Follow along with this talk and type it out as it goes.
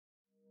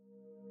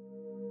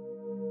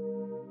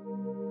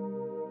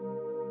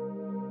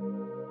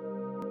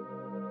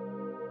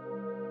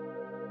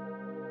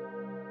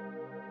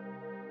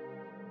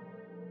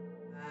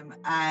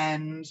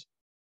And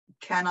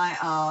can I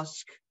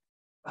ask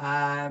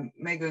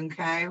Megan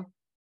Cow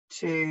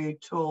to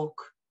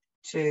talk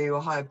to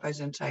her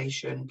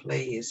presentation,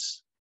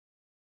 please?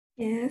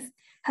 Yes.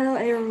 Hello,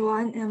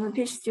 everyone. I'm a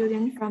PhD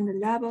student from the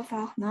lab of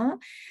APT22.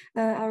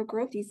 Our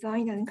group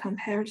designed and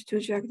compared two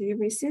drug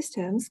delivery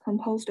systems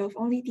composed of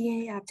only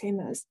DNA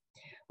aptamers.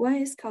 One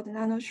is called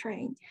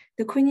nanotrain.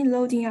 The quinine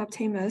loading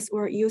aptamers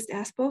were used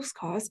as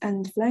boxcars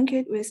and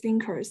flanked with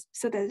linkers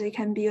so that they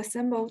can be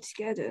assembled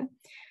together.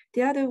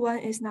 The other one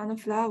is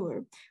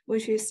nanoflower,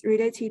 which is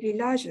relatively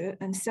larger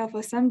and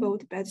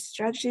self-assembled by the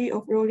strategy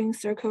of rolling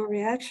circle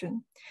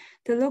reaction.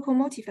 The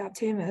locomotive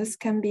aptamers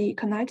can be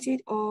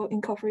connected or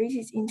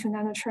incorporated into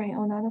nanotrain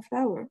or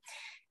nanoflower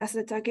as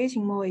the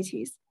targeting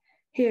moieties.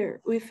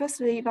 Here, we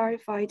firstly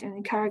verified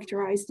and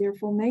characterized their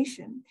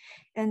formation,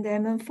 and the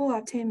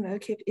MM4 aptamer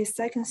kept its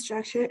second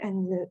structure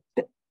and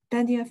the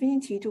binding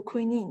affinity to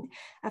quinine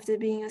after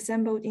being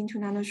assembled into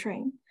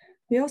nanotrain.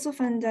 We also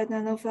found that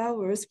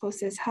nanoflowers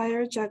possess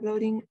higher drug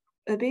loading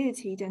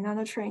ability than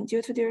nanotrain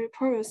due to their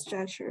porous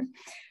structure.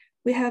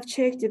 We have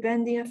checked the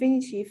binding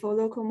affinity for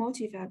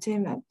locomotive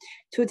aptamer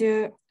to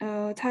the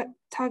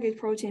target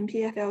protein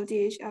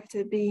PFLDH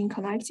after being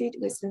connected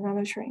with the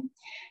nanotrain.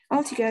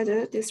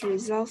 Altogether, these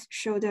results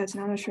show that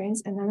nanotrains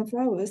and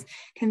nanoflowers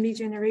can be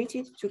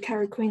generated to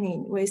carry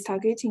quinine with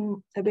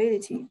targeting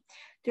ability.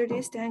 Their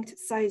distinct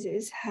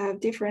sizes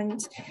have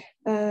different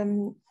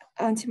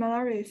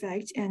antimalarial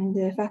effect and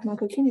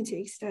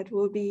pharmacokinetics that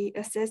will be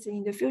assessed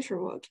in the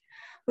future work.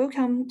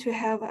 Welcome to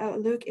have a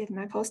look at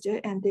my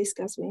poster and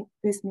discuss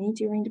with me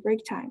during the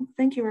break time.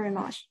 Thank you very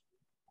much.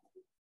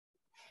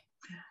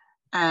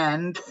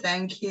 And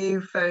thank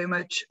you very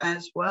much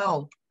as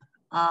well.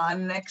 Our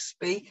next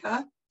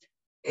speaker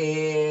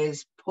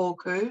is Paul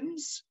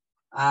Coombs.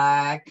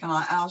 Can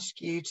I ask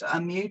you to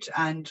unmute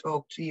and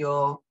talk to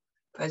your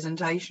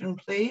presentation,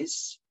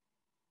 please?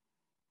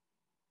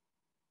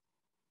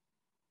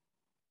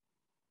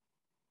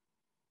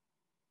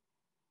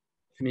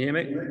 Can you hear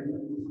me?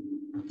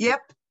 Yep.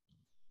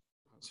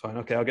 That's fine.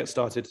 Okay, I'll get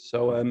started.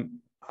 So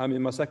I'm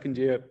in my second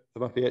year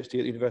of my PhD at the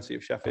University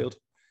of Sheffield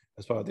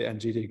as part of the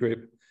NGD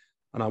group,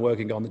 and I'm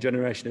working on the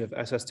generation of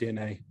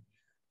ssDNA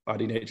by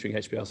denaturing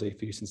HPLC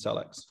for use in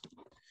CellX.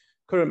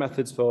 Current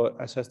methods for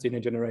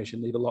ssDNA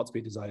generation leave a lot to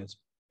be desired,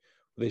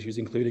 with issues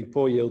including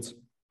poor yields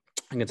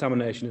and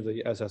contamination of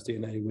the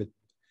ssDNA with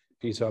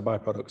PCR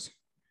byproducts.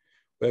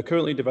 We're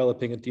currently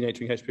developing a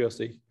denaturing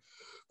HPLC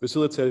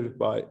facilitated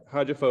by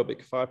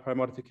hydrophobic 5'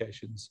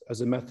 modifications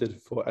as a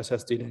method for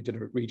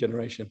ssDNA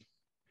regeneration.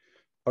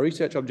 Our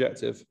research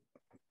objective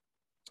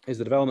is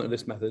the development of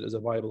this method as a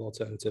viable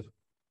alternative.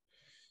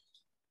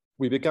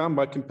 We began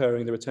by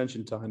comparing the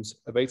retention times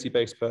of 80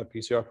 base pair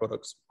PCR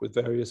products with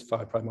various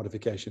 5'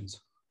 modifications.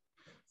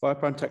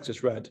 5'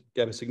 Texas Red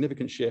gave a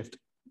significant shift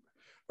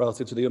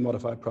relative to the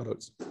unmodified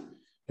products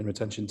in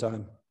retention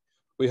time.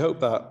 We hope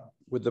that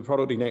with the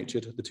product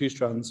denatured, the two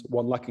strands,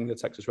 one lacking the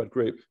Texas Red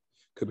group,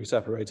 could be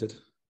separated.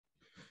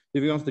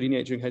 Moving on to the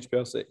denaturing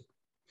HPLC.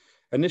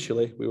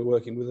 Initially, we were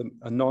working with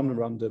a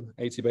non-random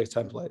 80 base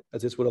template,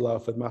 as this would allow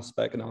for mass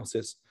spec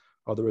analysis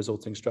of the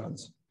resulting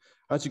strands.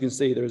 As you can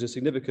see, there is a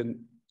significant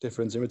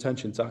difference in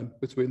retention time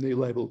between the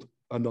labeled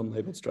and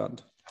non-labeled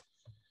strand.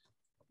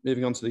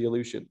 Moving on to the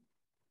elution.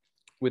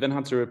 We then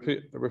had to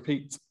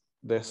repeat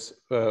this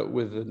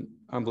with an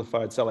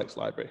amplified CellX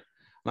library.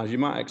 And as you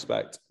might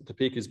expect, the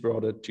peak is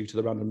broader due to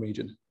the random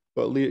region,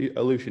 but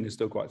elution is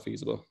still quite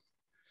feasible.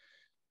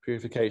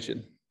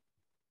 Purification.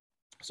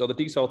 So the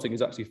desalting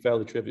is actually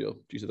fairly trivial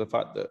due to the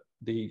fact that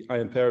the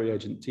ion pair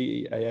reagent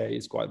TEAA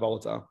is quite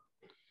volatile.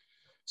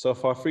 So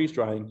far, freeze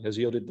drying has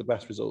yielded the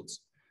best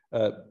results.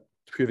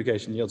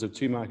 Purification yields of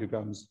 2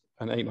 micrograms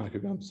and 8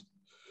 micrograms.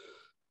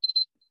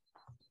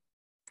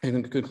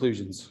 In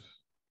conclusions.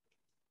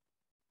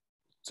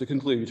 To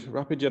conclude,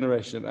 rapid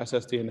generation of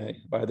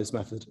ssDNA by this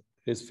method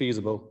is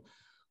feasible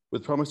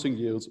with promising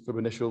yields from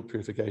initial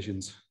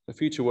purifications. The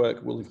future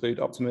work will include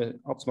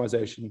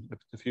optimization of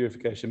the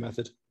purification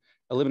method,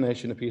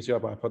 elimination of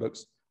PCR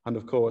byproducts, and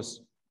of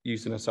course,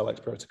 use in a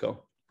CellX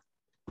protocol.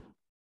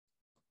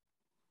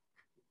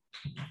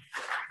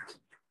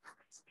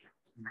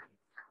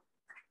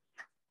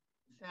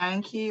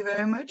 Thank you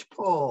very much,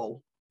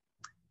 Paul.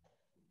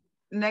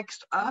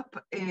 Next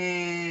up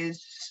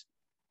is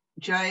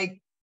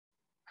Jay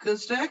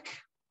Guzdik.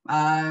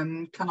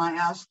 Can I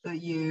ask that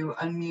you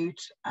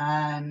unmute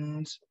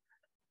and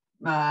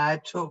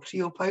talk to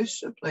your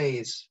poster,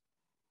 please?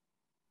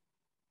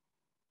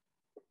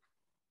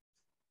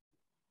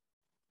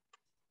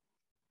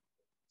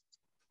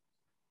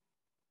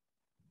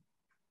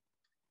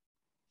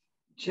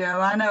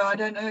 Joanna, I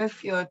don't know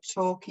if you're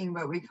talking,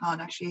 but we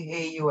can't actually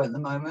hear you at the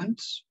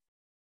moment.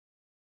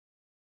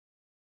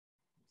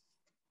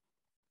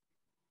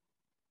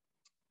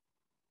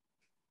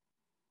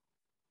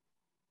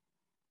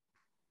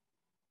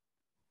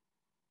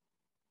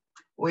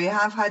 We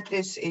have had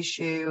this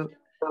issue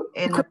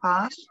in the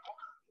past.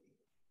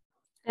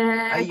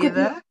 Are you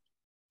there?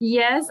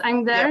 Yes,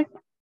 I'm there. Yep.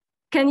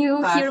 Can you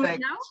Perfect. hear me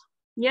now?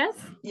 Yes?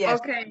 Yes.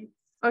 Okay.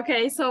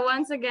 Okay, so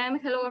once again,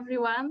 hello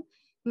everyone.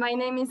 My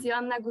name is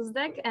Joanna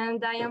Guzdek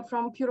and I am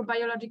from Pure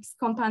Biologics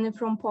company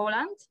from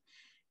Poland.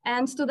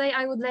 And today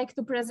I would like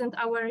to present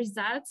our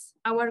results.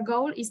 Our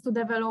goal is to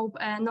develop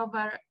a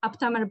novel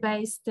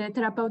aptamer-based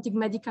therapeutic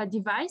medical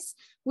device,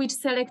 which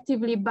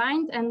selectively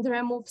binds and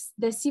removes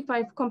the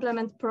C5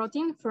 complement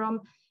protein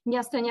from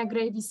myasthenia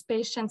gravis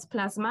patients'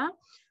 plasma.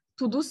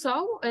 To do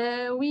so,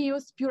 we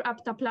use Pure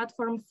Apta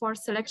platform for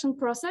selection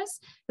process,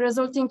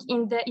 resulting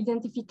in the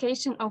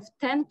identification of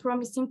 10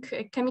 promising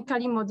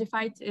chemically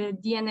modified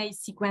DNA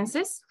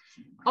sequences.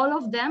 All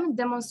of them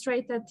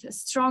demonstrated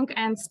strong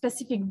and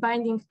specific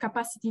binding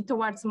capacity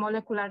towards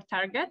molecular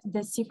target, the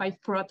C5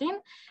 protein,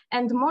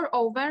 and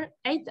moreover,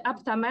 8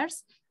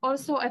 aptamers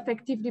also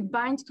effectively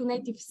bind to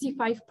native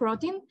C5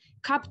 protein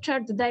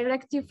captured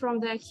directly from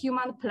the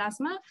human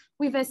plasma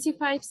with a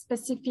C5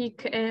 specific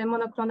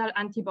monoclonal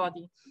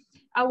antibody.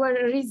 Our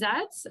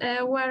results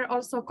were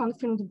also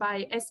confirmed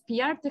by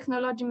SPR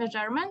technology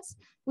measurements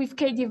with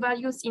KD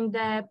values in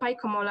the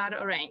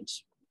picomolar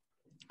range.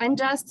 And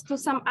just to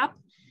sum up,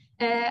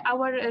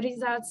 our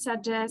results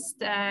suggest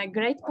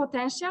great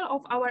potential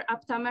of our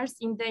aptamers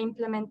in the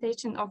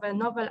implementation of a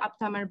novel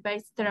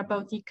aptamer-based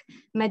therapeutic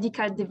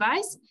medical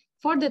device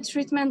for the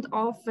treatment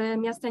of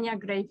myasthenia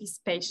gravis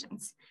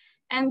patients.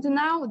 And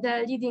now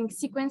the leading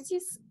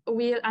sequences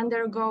will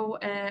undergo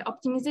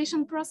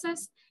optimization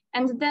process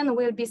and then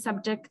will be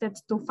subjected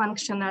to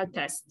functional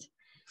test.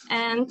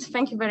 And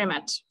thank you very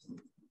much.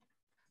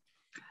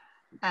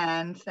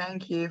 And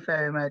thank you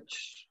very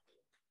much.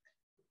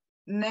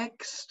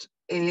 Next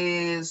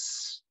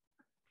is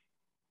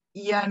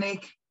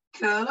Yannick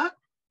Köhler.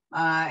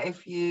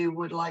 If you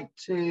would like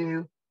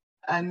to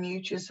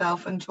unmute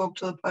yourself and talk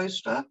to the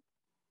poster.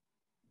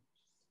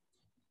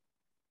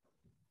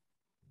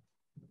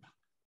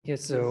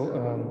 Yes,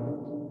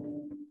 so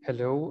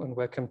hello and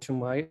welcome to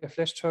my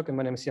flash talk. And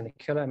my name is Yannick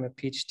Köhler. I'm a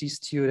PhD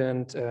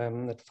student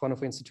at the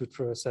Fraunhofer Institute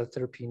for Cell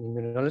Therapy and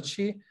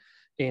Immunology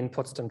in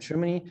Potsdam,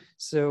 Germany.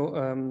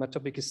 So my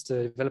topic is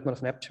the development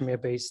of an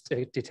aptamer-based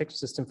detection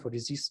system for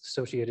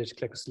disease-associated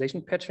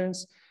glycosylation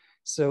patterns.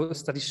 So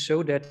studies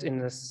show that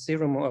in a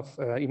serum of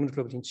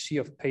immunoglobulin G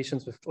of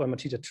patients with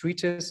rheumatoid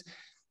arthritis,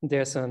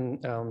 there's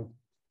an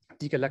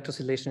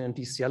degalactosylation and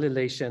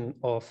desialylation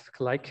of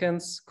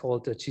glycans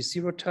called the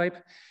G0 type.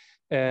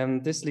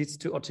 And this leads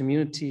to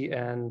autoimmunity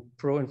and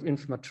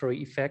pro-inflammatory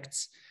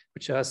effects,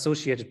 which are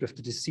associated with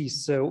the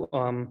disease. So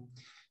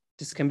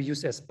this can be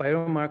used as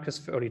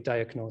biomarkers for early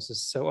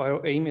diagnosis. So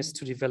our aim is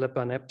to develop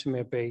an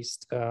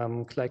aptamer-based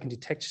glycan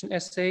detection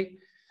assay.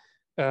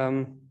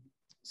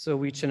 So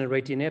we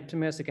generate DNA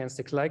aptamers against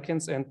the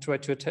glycans and try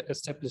to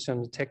establish a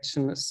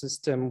detection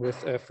system with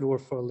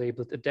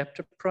fluorophore-labeled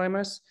adapter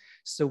primers,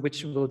 so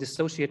which will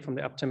dissociate from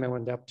the aptamer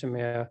when the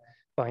aptamer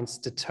binds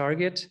the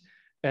target.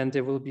 And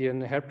there will be a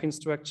hairpin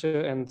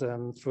structure and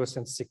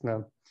fluorescent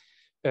signal.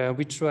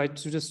 We try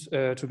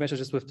to measure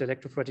this with the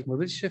electrophoretic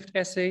mobility shift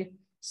assay.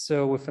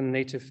 So with a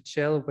native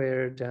gel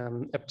where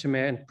the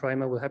aptamer and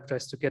primer will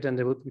hybridize together, and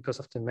there will, because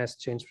of the mass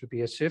change, will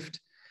be a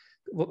shift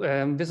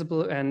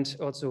visible, and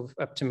also with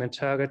aptamer and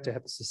target, that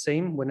happens the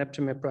same. When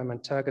aptamer, primer,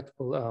 and target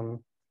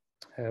will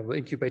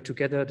incubate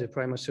together, the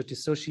primer should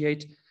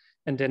dissociate,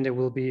 and then there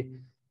will be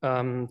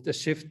the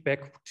shift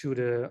back to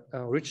the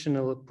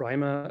original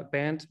primer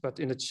band, but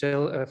in the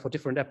gel for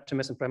different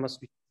aptamers and primers,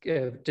 we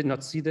did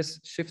not see this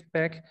shift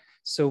back.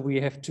 So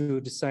we have to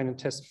design and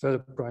test further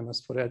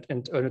primers for that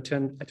and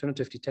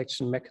alternative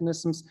detection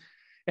mechanisms.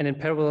 And in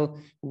parallel,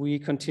 we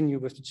continue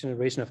with the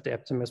generation of the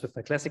aptamers with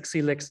the classic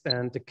Celix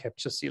and the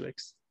capture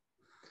Celix.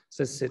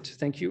 So that's it.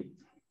 Thank you.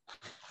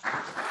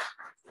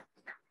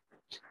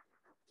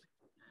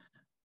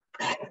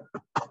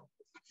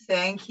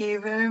 Thank you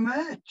very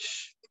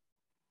much.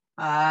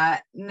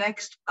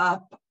 Next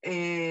up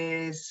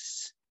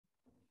is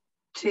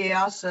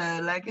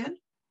Tiasa Legan.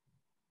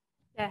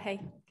 Yeah,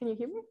 hey, can you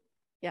hear me?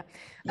 Yeah.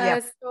 Yeah.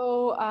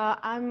 So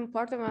I'm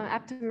part of an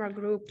aptamer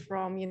group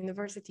from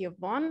University of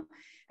Bonn.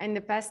 In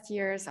the past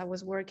years, I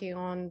was working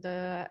on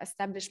the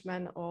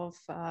establishment of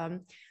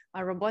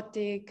a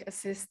robotic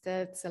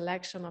assisted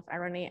selection of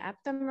RNA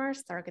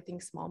aptamers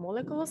targeting small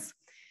molecules.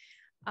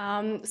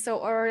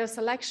 So our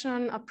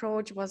selection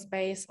approach was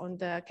based on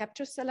the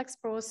capture Celix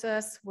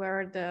process,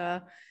 where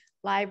the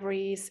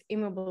library is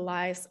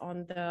immobilized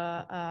on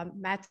the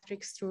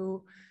matrix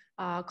through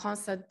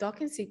constant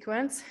docking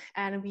sequence.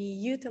 And we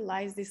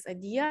utilize this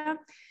idea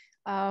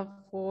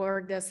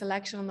for the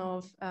selection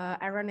of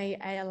RNA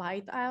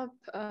ALI type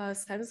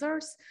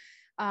sensors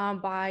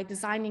by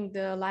designing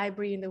the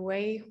library in a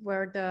way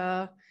where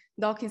the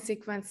docking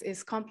sequence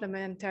is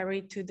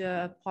complementary to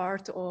the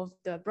part of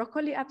the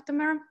broccoli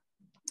aptamer.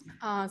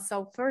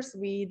 So first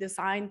we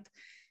designed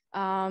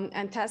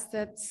and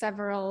tested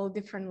several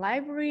different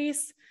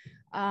libraries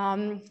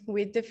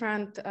with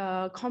different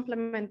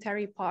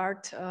complementary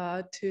part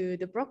to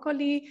the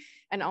broccoli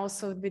and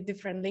also with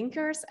different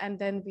linkers. And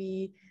then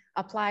we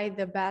applied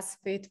the best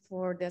fit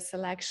for the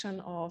selection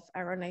of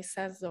RNA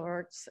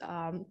sensors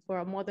for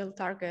a model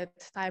target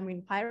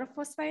thymine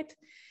pyrophosphate.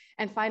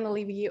 And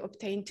finally, we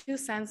obtained 2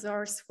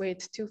 sensors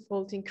with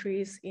 2-fold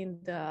increase in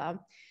the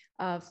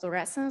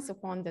fluorescence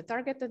upon the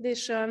target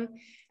addition.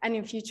 And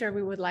in future,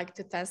 we would like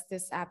to test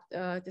this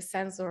the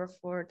sensor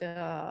for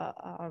the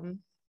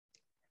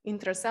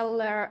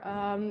intracellular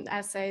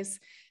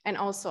assays and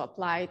also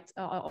applied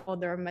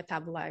other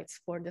metabolites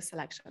for the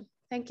selection.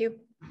 Thank you.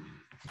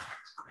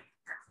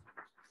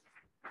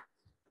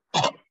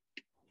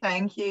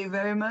 Thank you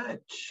very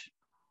much.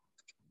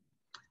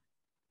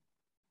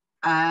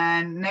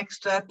 And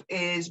next up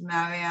is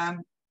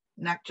Mariam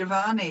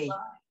Nakjavani.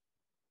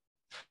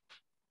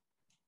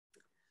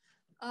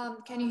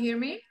 Can you hear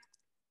me?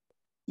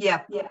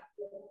 Yeah.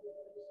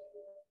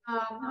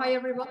 Hi,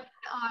 everyone.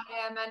 I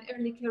am an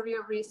early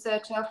career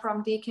researcher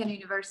from Deakin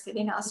University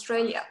in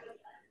Australia.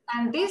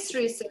 And this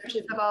research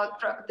is about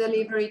drug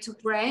delivery to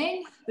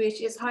brain, which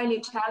is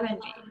highly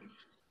challenging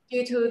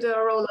due to the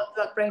role of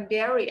blood-brain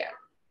barrier.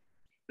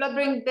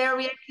 Blood-brain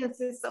barrier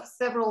consists of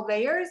several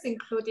layers,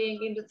 including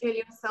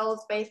endothelial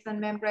cells, basement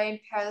membrane,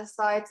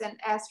 parasites, and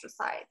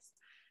astrocytes.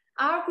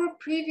 Our group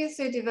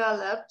previously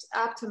developed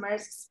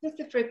aptamers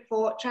specific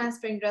for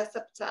transferrin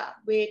receptor,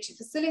 which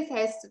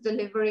facilitates the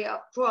delivery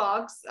of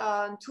drugs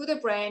to the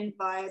brain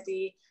via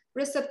the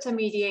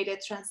receptor-mediated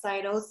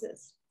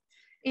transcytosis.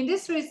 In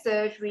this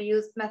research, we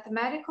used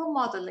mathematical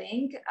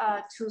modeling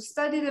to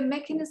study the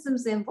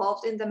mechanisms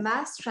involved in the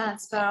mass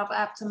transfer of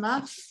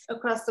aptamer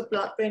across the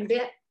blood-brain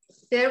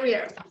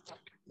barrier.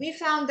 We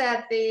found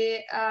that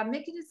the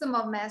mechanism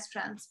of mass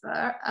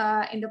transfer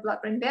in the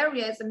blood-brain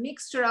barrier is a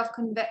mixture of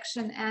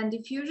convection and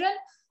diffusion,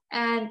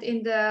 and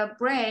in the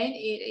brain,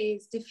 it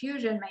is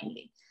diffusion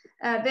mainly.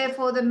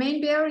 Therefore, the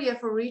main barrier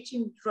for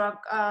reaching drug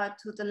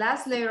to the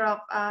last layer of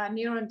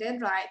neuron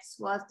dendrites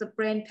was the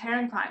brain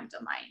parenchyma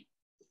domain.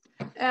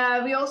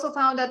 We also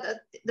found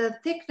that the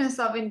thickness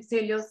of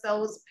endothelial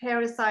cells,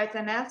 parasite,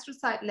 and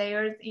astrocyte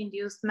layers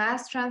induced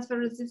mass transfer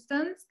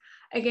resistance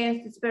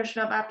against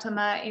dispersion of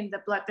aptamer in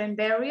the blood-brain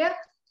barrier,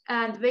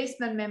 and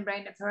basement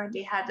membrane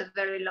apparently had a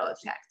very low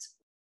effect.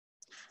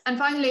 And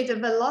finally, the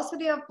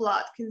velocity of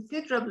blood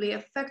considerably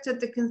affected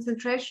the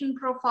concentration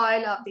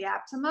profile of the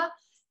aptamer.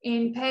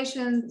 In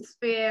patients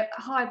with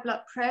high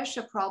blood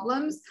pressure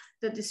problems,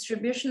 the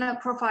distribution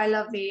profile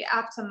of the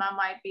aptamer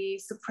might be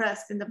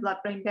suppressed in the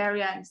blood-brain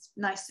barrier, and it's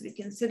nice to be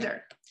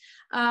considered.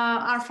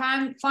 Our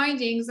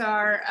findings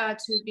are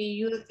to be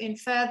used in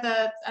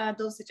further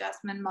dose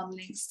adjustment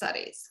modeling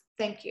studies.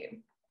 Thank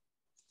you.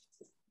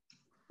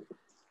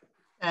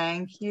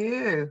 Thank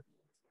you.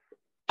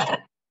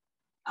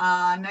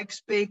 Our next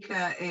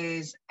speaker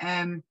is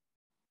M.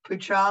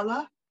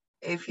 Puchala.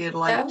 If you'd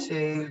like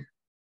to.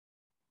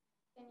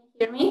 Can you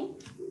hear me?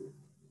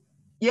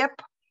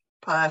 Yep,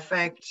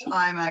 perfect.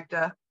 Hi,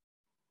 Magda.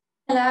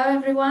 Hello,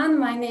 everyone.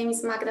 My name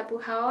is Magda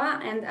Puchawa,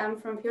 and I'm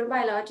from Pure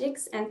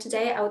Biologics. And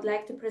today I would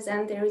like to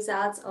present the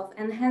results of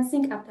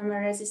enhancing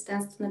aptamer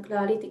resistance to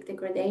nucleolytic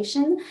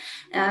degradation.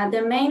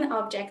 The main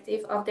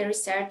objective of the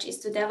research is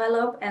to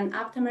develop an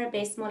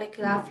aptamer-based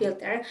molecular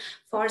filter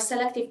for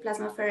selective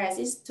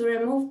plasmapheresis to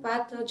remove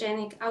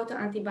pathogenic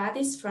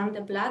autoantibodies from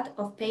the blood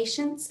of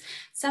patients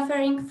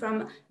suffering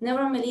from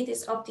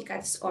neuromyelitis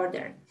optica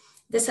disorder.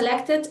 The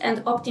selected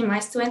and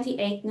optimized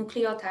 28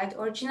 nucleotide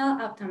original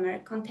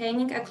aptamer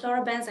containing a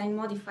chlorobenzene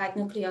modified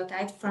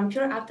nucleotide from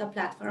Pure Apta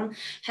platform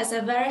has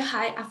a very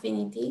high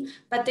affinity,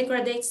 but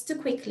degrades too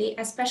quickly,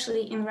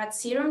 especially in rat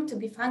serum, to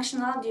be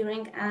functional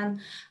during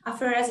an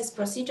apheresis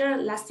procedure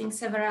lasting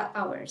several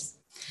hours.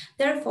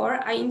 Therefore,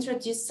 I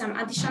introduced some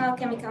additional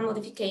chemical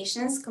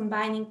modifications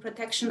combining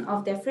protection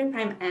of the 3'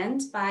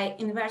 end by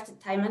inverted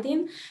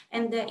thymidine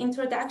and the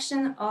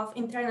introduction of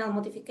internal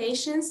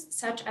modifications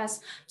such as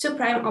 2'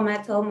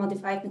 O-methyl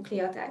modified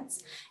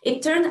nucleotides.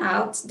 It turned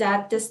out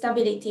that the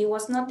stability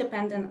was not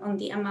dependent on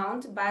the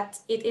amount, but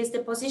it is the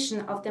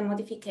position of the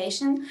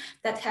modification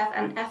that have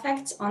an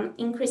effect on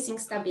increasing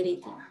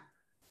stability.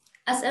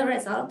 As a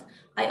result,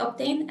 I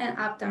obtained an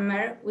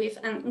aptamer with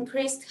an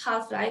increased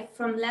half-life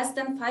from less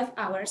than 5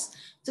 hours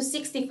to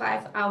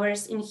 65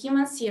 hours in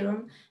human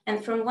serum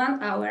and from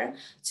 1 hour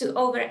to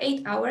over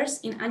 8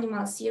 hours in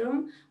animal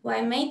serum,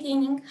 while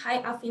maintaining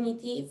high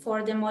affinity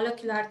for the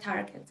molecular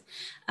target.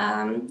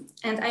 And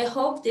I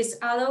hope this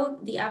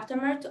allowed the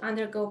aptamer to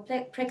undergo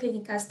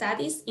preclinical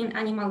studies in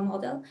animal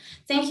model.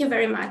 Thank you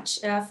very much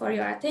for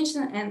your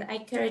attention, and I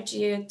encourage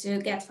you to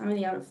get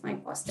familiar with my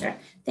poster.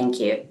 Thank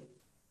you.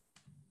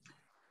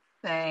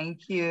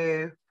 Thank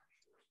you.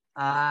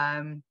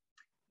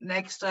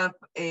 Next up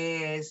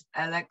is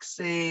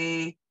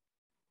Alexei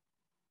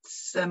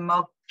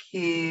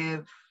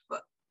Semokivlo.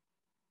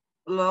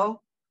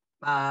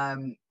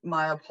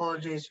 My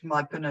apologies for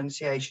my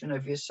pronunciation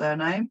of your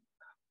surname.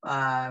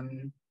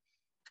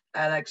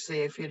 Alexei,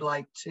 if you'd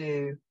like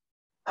to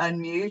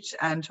unmute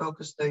and talk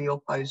us through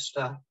your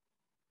poster.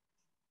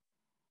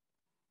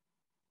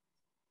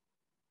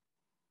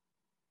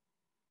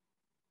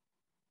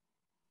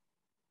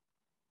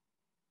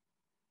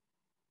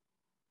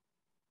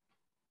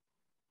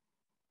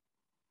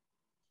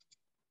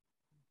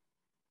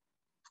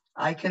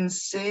 I can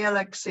see,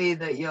 Alexei,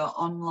 that you're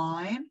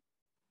online.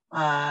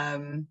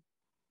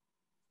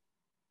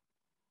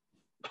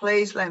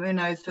 please let me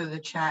know through the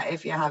chat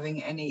if you're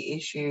having any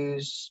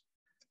issues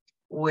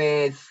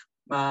with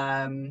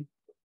unmuting.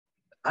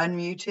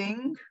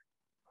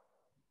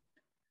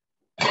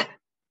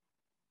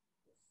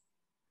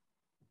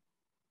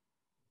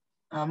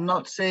 I'm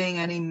not seeing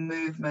any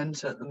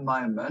movement at the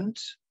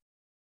moment.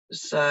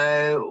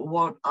 So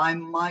what I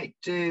might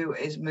do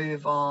is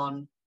move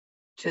on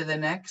to the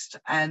next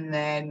and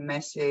then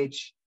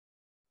message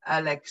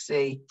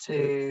Alexei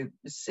to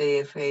see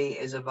if he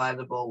is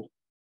available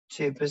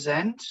to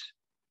present.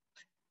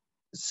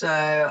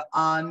 So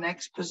our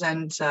next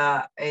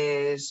presenter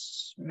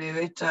is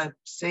Mirita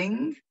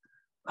Singh.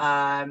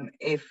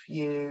 If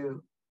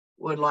you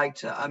would like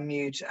to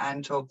unmute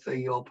and talk through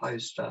your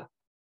poster.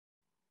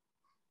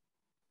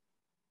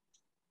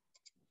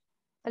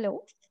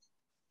 Hello.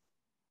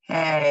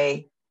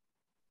 Hey.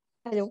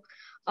 Hello.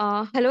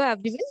 Hello,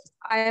 everyone.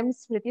 I am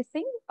Smriti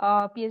Singh,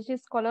 PhD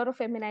scholar of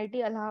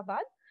MNIT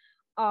Allahabad,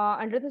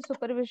 under the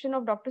supervision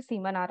of Dr.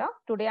 Seema Nara.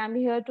 Today, I'm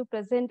here to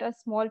present a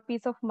small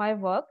piece of my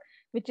work,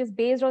 which is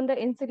based on the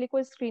in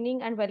silico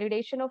screening and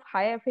validation of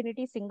high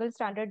affinity single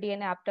stranded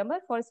DNA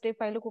aptamer for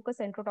Staphylococcus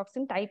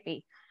enterotoxin type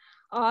A.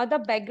 The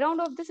background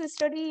of this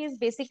study is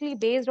basically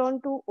based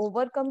on to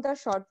overcome the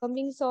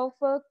shortcomings of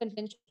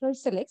conventional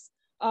selects,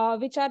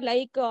 which are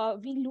like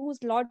we lose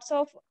lots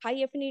of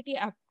high affinity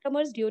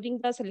aptamers during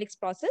the selects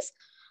process,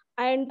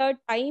 and the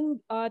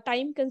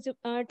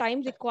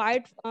time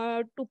required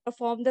to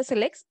perform the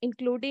selects,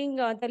 including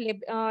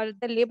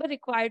the labor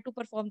required to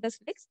perform the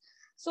selects.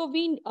 So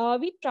we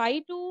try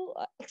to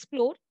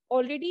explore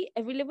already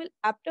available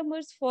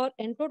aptamers for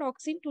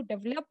enterotoxin to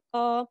develop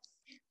a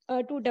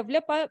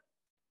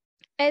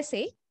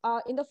assay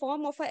in the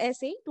form of a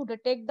assay to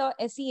detect the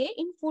SEA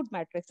in food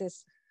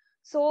matrices.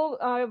 So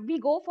we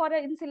go for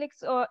in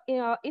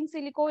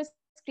silico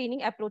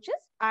screening approaches,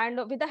 and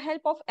with the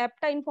help of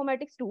APTA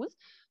informatics tools,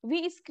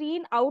 we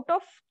screen out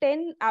of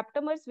 10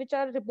 aptamers which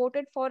are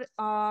reported for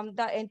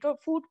the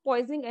food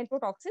poisoning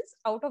enterotoxins.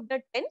 Out of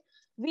the 10,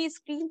 we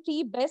screen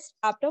 3 best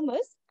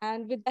aptamers,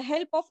 and with the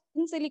help of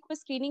in silico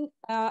screening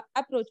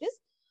approaches,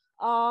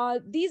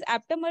 these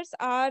aptamers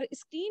are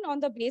screened on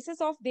the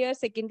basis of their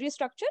secondary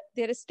structure,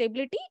 their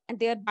stability, and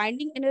their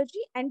binding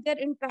energy, and their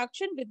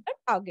interaction with the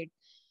target.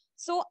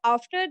 So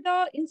after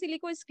the in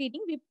silico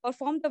screening, we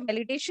performed the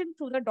validation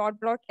through the dot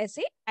blot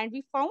assay, and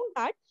we found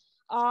that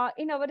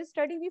in our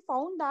study, we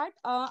found that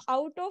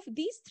out of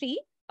these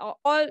 3,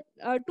 all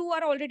 2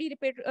 are already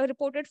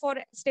reported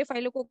for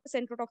Staphylococcus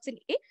enterotoxin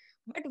A,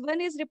 but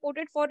 1 is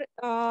reported for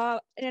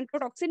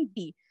enterotoxin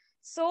B.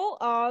 So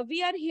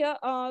we are here,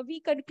 we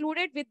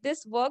concluded with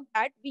this work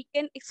that we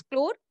can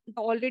explore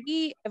the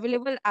already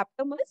available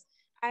aptamers,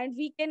 and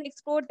we can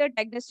explore the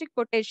diagnostic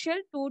potential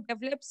to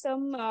develop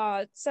some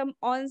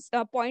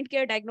point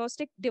care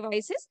diagnostic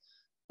devices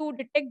to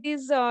detect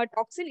these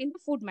toxin in the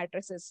food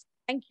matrices.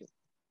 Thank you.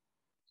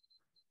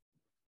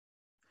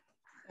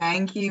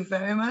 Thank you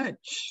very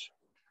much.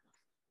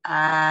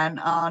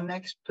 And our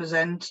next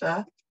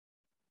presenter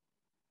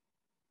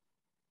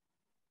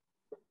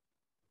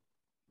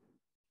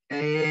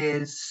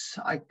is,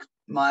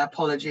 my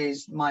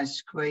apologies, my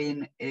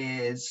screen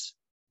is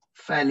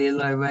fairly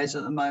low res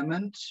at the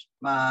moment.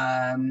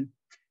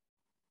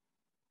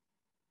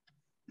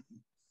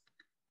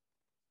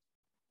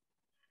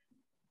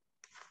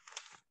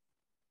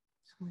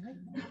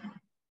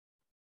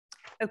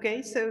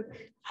 Okay, so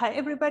hi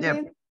everybody.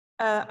 Yep.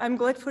 I'm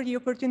glad for the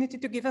opportunity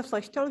to give a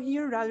flash talk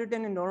here rather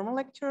than a normal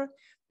lecture,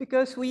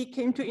 because we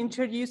came to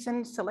introduce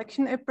a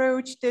selection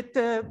approach that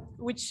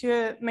which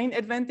main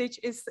advantage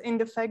is in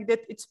the fact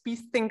that it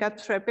speeds things up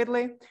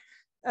rapidly,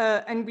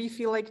 and we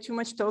feel like too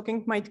much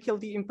talking might kill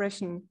the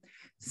impression.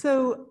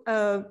 So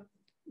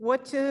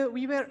what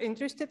we were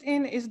interested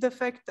in is the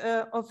fact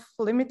of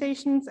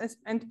limitations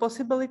and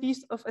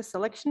possibilities of a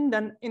selection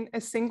done in a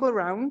single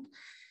round,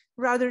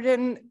 rather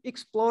than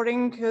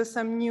exploring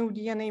some new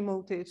DNA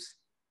motifs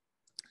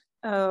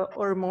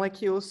or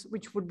molecules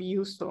which would be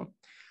useful.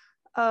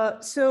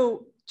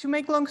 So to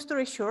make long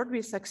story short,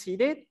 we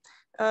succeeded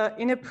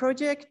in a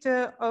project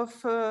of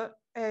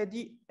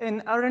an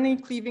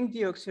RNA cleaving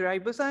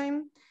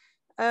deoxyribozyme,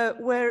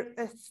 where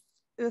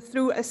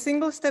through a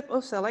single step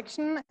of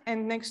selection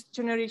and next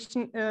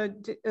generation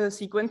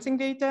sequencing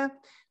data,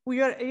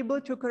 we are able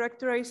to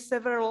characterize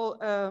several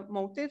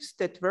motifs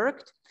that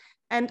worked.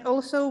 And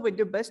also with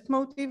the best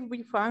motive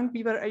we found,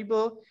 we were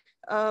able,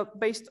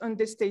 based on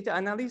this data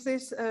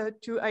analysis,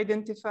 to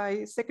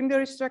identify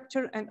secondary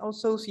structure and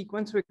also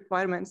sequence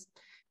requirements.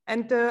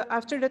 And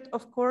after that,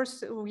 of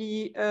course,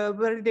 we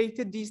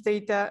validated these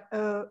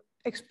data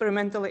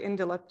experimentally in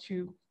the lab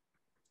too.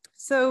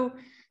 So,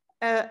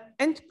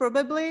 and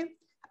probably,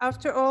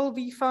 after all,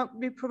 we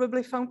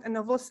probably found a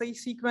novel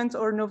sequence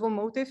or novel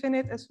motif in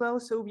it as well.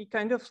 So we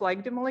kind of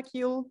like the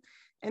molecule.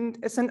 And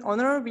as an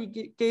honor, we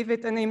gave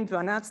it a name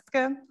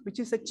 12, which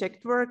is a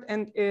Czech word,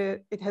 and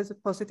it has a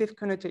positive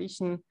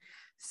connotation.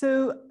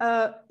 So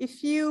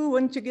if you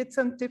want to get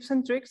some tips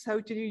and tricks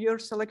how to do your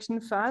selection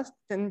fast,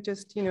 then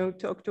just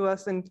talk to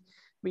us and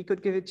we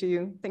could give it to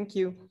you. Thank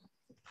you.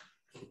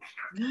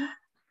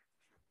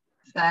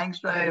 Thanks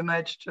very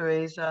much,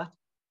 Teresa.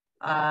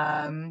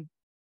 Our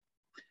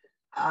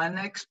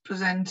next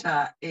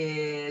presenter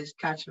is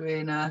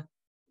Katerina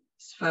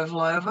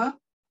Svevlova.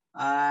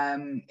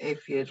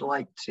 If you'd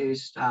like to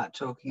start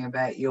talking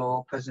about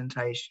your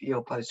presentation,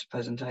 your poster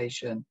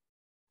presentation.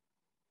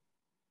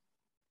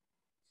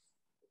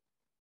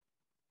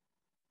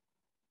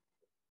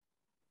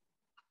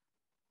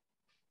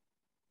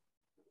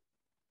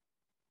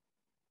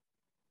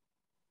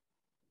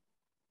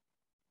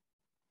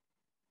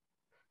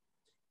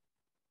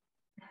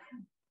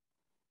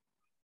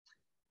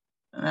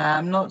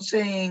 I'm not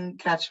seeing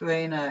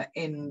Katerina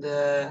in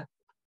the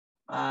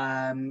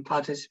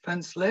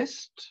participants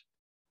list.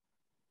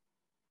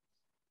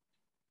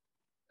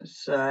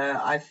 So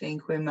I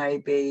think we may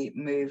be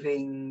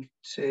moving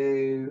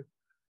to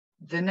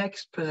the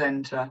next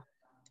presenter,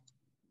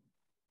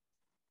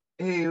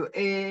 who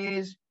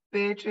is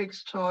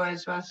Beatriz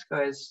Torres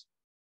Vasquez.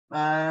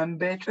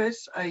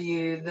 Beatriz, are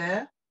you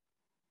there?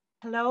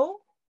 Hello,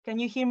 can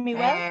you hear me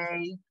well?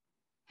 Hey.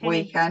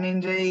 We can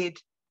indeed.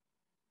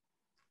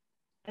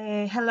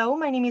 Hello,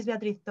 my name is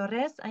Beatriz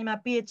Torres. I'm a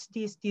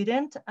PhD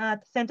student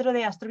at Centro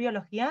de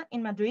Astrobiología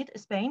in Madrid,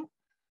 Spain.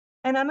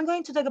 And I'm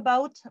going to talk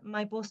about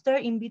my poster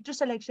in vitro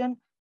selection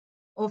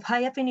of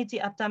high affinity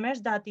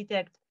aptamers that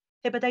detect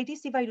hepatitis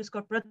C virus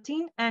core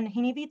protein and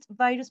inhibit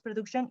virus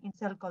production in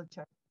cell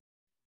culture.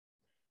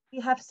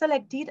 We have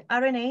selected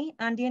RNA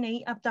and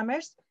DNA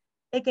aptamers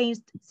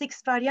against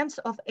 6 variants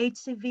of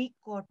HCV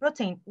core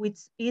protein, which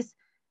is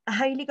a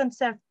highly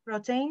conserved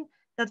protein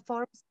that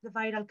forms the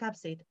viral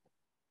capsid.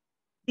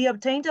 The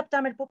obtained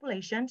aptamer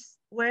populations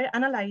were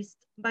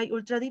analyzed by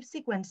ultra-deep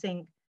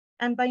sequencing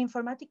and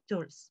bioinformatic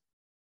tools.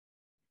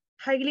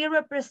 Highly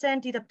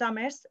represented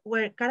aptamers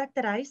were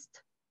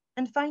characterized,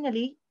 and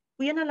finally,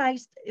 we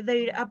analyzed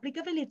their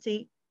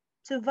applicability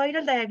to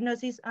viral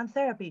diagnosis and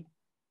therapy.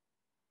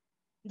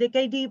 The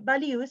KD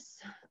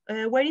values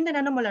were in the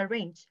nanomolar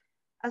range,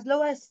 as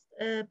low as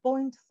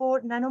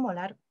 0.4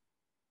 nanomolar.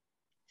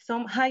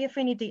 Some high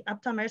affinity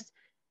aptamers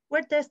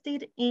were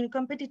tested in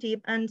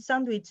competitive and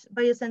sandwich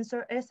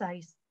biosensor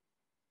assays,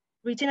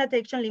 reaching a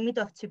detection limit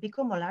of 2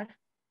 picomolar.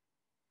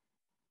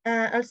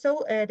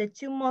 Also, the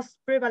 2 most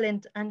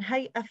prevalent and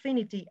high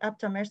affinity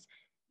aptamers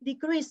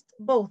decreased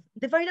both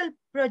the viral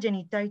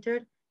progeny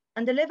titer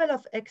and the level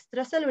of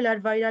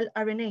extracellular viral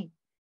RNA,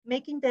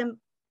 making them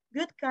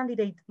good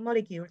candidate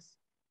molecules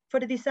for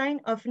the design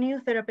of new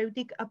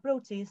therapeutic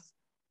approaches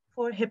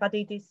for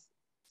hepatitis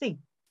C.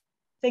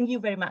 Thank you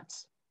very much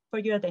for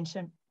your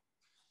attention.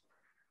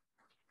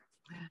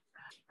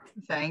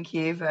 Thank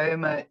you very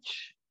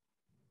much.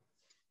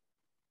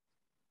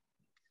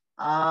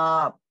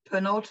 Our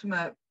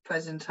penultimate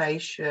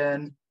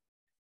presentation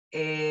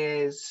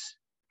is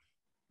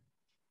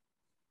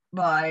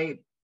by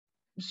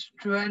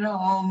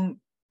Strenholm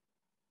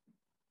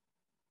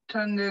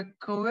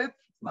Tungakorip.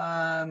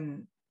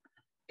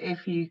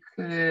 If you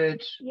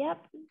could.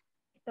 Yep,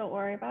 don't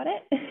worry about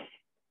it.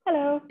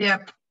 Hello.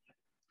 Yep.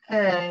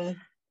 Hey.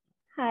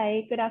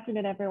 Hi, good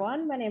afternoon,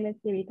 everyone. My name is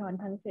Siriton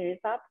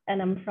Tangsirisap, and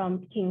I'm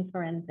from King's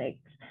Forensics.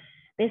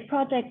 This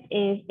project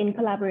is in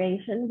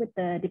collaboration with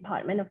the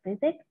Department of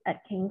Physics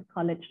at King's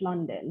College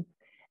London.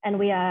 And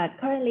we are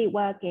currently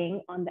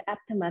working on the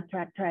aptamer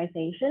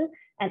characterization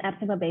and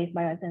aptamer-based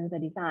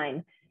biosensor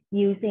design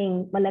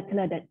using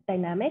molecular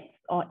dynamics,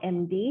 or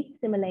MD,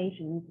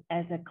 simulations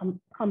as a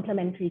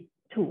complementary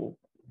tool.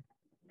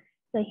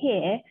 So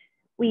here,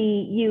 we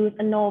use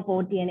a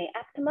novel DNA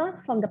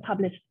aptamer from the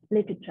published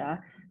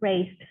literature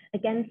raised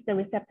against the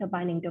receptor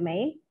binding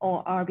domain,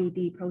 or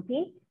RBD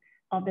protein,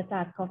 of the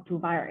SARS-CoV-2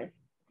 virus.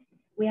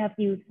 We have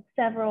used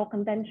several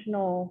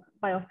conventional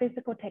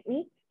biophysical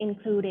techniques,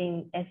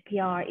 including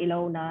SPR,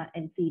 ELONA,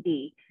 and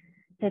CD,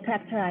 to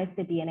characterize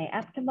the DNA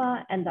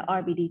aptamer and the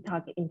RBD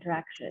target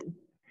interaction.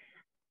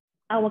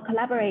 Our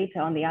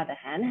collaborator, on the other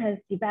hand, has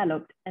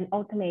developed an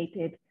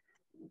automated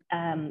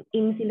in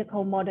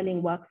silico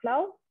modeling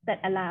workflow that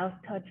allows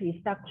tertiary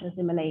structure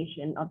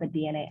simulation of the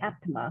DNA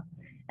aptamer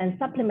and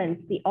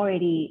supplements the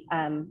already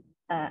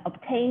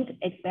obtained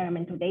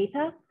experimental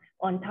data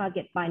on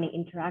target binding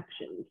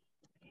interactions.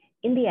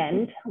 In the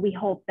end, we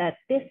hope that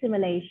this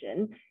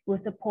simulation will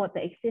support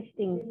the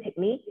existing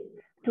techniques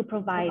to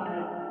provide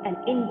an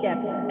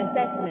in-depth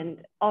assessment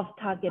of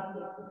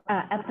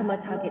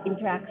aptamer target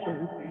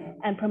interactions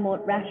and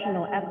promote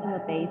rational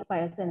aptamer-based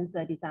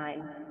biosensor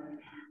design.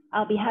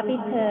 I'll be happy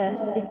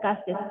to discuss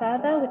this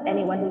further with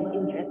anyone who's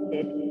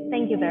interested.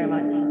 Thank you very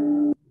much.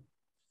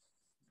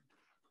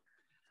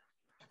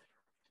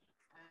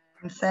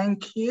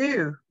 Thank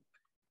you.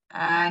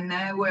 And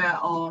now we're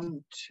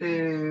on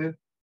to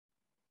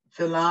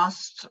the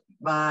last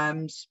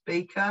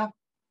speaker,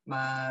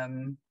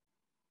 Martin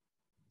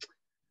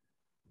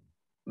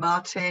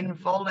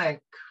Volek.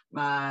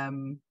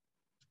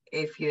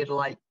 If you'd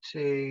like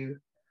to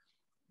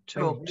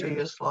talk to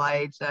your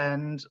slides,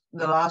 and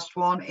the last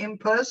one in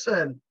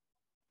person.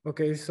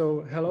 Okay,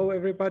 so hello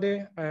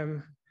everybody.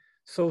 I'm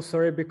so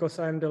sorry because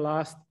I'm the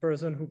last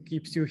person who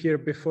keeps you here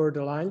before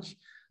the lunch,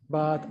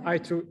 but I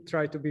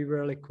try to be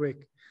really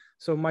quick.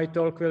 So my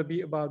talk will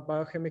be about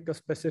biochemical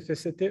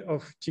specificity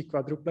of G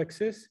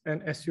quadruplexes.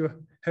 And as you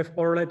have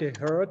already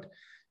heard,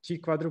 G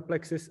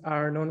quadruplexes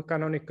are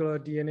non-canonical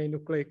DNA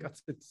nucleic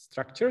acid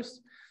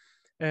structures.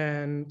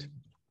 And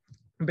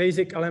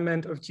basic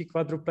element of G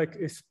quadruplex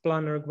is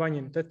planar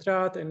guanine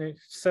tetrad, and if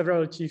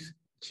several G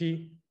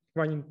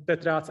guanine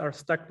tetrads are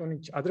stacked on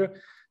each other,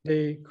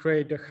 they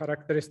create the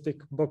characteristic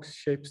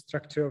box-shaped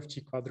structure of G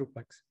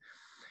quadruplex.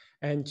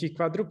 And G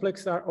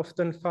quadruplex are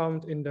often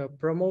found in the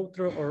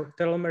promoter or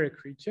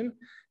telomeric region,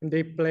 and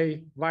they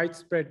play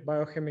widespread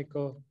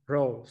biochemical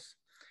roles.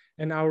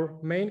 And our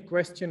main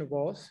question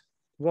was,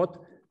 what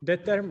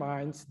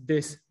determines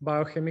this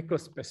biochemical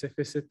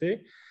specificity?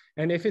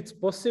 And if it's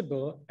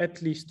possible,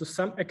 at least to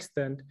some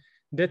extent,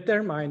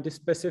 determine the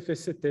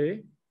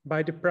specificity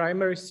by the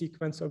primary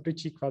sequence of the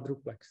G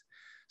quadruplex.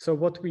 So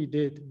what we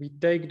did, we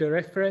take the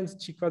reference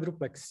G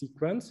quadruplex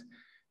sequence,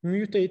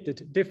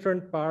 mutated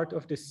different part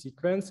of the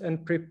sequence,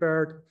 and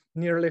prepared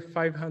nearly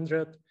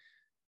 500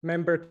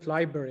 membered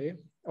library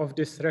of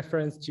this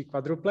reference G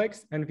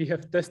quadruplex. And we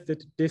have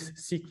tested this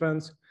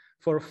sequence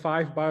for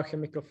 5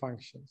 biochemical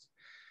functions.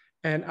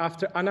 And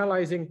after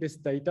analyzing this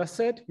data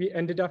set, we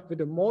ended up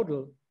with a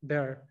model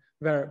there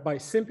where by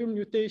simple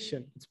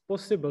mutation, it's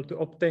possible to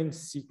obtain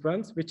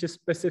sequence which is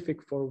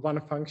specific for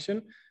one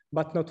function,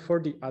 but not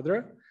for the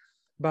other.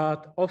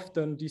 But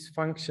often these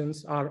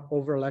functions are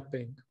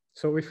overlapping.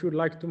 So if you'd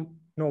like to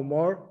know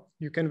more,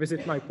 you can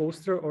visit my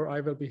poster, or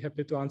I will be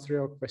happy to answer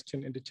your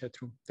question in the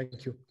chat room.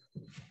 Thank you.